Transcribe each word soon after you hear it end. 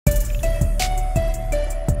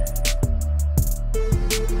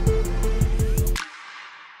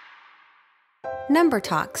Number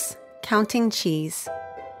talks, counting cheese.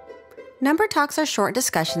 Number talks are short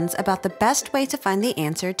discussions about the best way to find the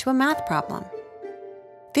answer to a math problem.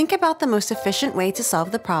 Think about the most efficient way to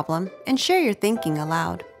solve the problem and share your thinking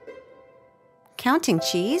aloud. Counting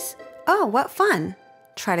cheese? Oh, what fun!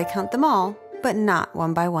 Try to count them all, but not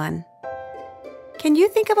one by one. Can you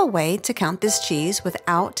think of a way to count this cheese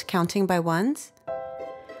without counting by ones?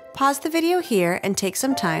 Pause the video here and take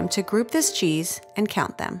some time to group this cheese and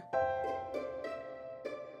count them.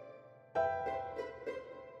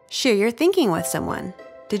 Share your thinking with someone.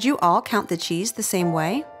 Did you all count the cheese the same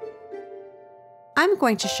way? I'm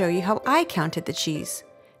going to show you how I counted the cheese.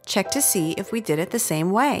 Check to see if we did it the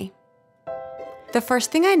same way. The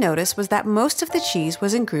first thing I noticed was that most of the cheese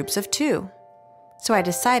was in groups of 2. So I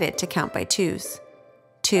decided to count by twos.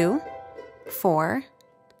 2, 4,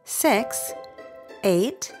 6,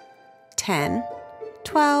 8, 10,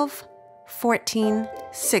 12, 14,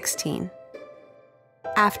 16.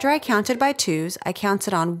 After I counted by twos, I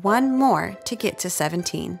counted on one more to get to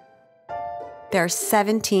 17. There are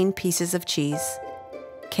 17 pieces of cheese.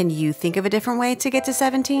 Can you think of a different way to get to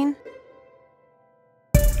 17?